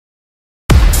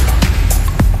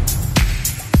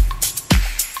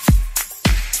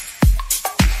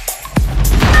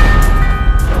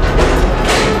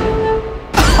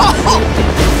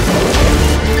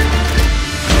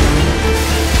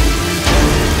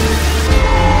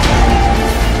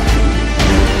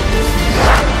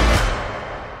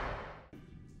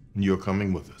you're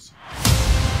coming with us.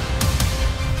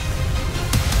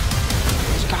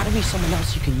 There's gotta be someone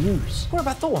else you can use. What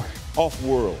about Thor?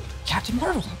 Off-world. Captain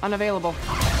Marvel? Unavailable.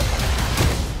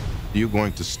 You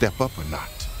going to step up or not?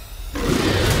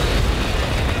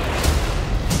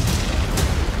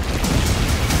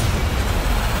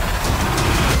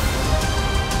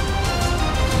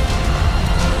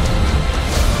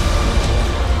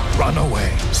 Run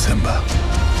away, Simba,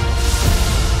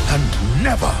 and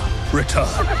never return.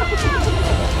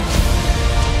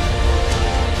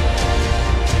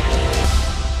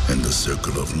 In the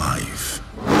circle of life.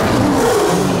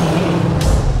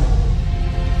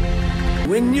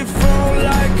 When you fall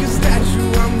like a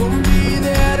statue, I'm gonna be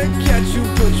there to catch you,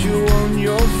 put you on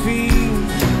your feet.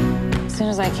 As soon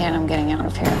as I can, I'm getting out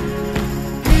of here.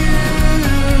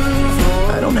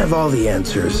 I don't have all the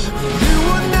answers, You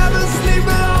will never sleep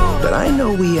alone. but I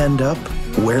know we end up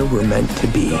where we're meant to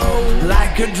be.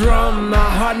 Like a drum, my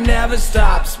heart never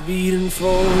stops beating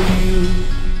for you.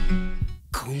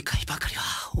 今回ばかりは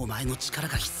お前の力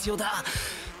が必要だ。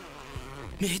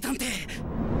名探偵。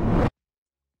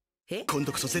今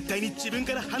度こそ絶対に自分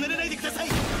から離れないでください。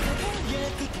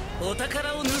お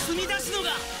宝を盗み出すの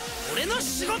が俺の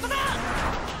仕事だ。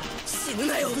死ぬ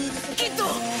なよ、きっと。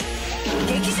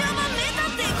劇場版名探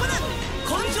偵コナン、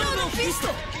根性のフィスト。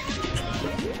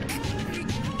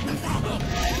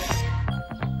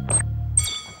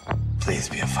Please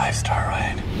be a 5-star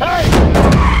ride.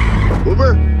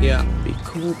 Uber? Yeah. Be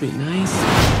cool, be nice.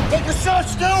 Take a shot,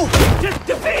 Stu! Just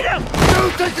defeat him!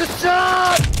 Stu, take a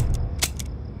shot!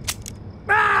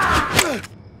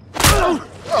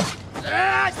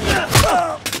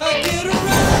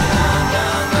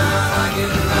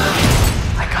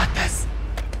 I got this.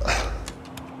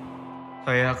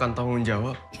 Saya akan tanggung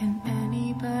jawab.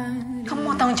 Kamu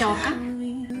mau tanggung jawab kan?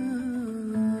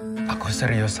 Aku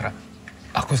serius, Ra.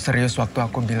 Aku serius waktu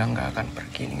aku bilang gak akan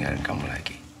pergi ninggalin kamu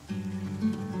lagi.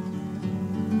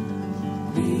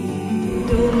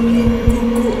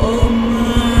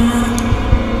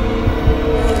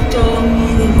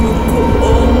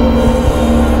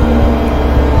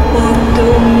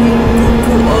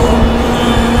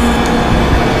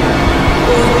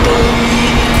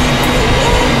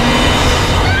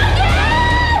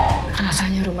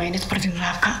 Rasanya rumah ini seperti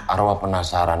neraka. Arwah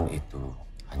penasaran itu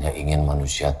hanya ingin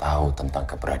manusia tahu tentang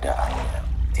keberadaannya.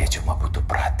 Dia cuma butuh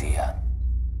perhatian.